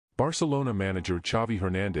Barcelona manager Xavi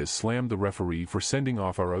Hernandez slammed the referee for sending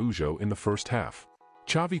off Araujo in the first half.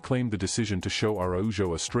 Xavi claimed the decision to show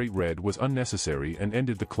Araujo a straight red was unnecessary and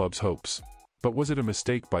ended the club's hopes. But was it a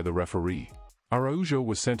mistake by the referee? Araujo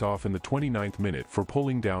was sent off in the 29th minute for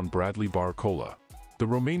pulling down Bradley Barcola. The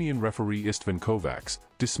Romanian referee Istvan Kovacs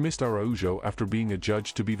dismissed Araujo after being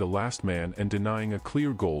adjudged to be the last man and denying a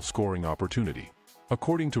clear goal-scoring opportunity.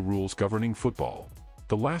 According to rules governing football,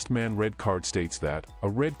 the last man red card states that a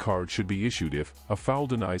red card should be issued if a foul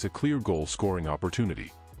denies a clear goal-scoring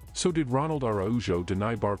opportunity. So did Ronald Araujo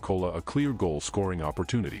deny Barcola a clear goal-scoring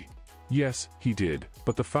opportunity? Yes, he did,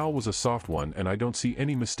 but the foul was a soft one and I don't see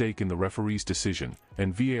any mistake in the referee's decision,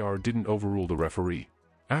 and VAR didn't overrule the referee.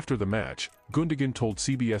 After the match, Gundogan told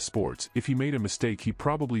CBS Sports if he made a mistake he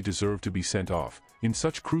probably deserved to be sent off. In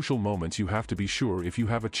such crucial moments you have to be sure if you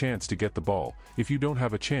have a chance to get the ball. If you don't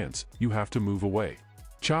have a chance, you have to move away.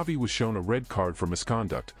 Xavi was shown a red card for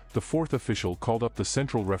misconduct. The fourth official called up the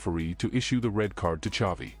central referee to issue the red card to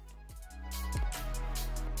Xavi.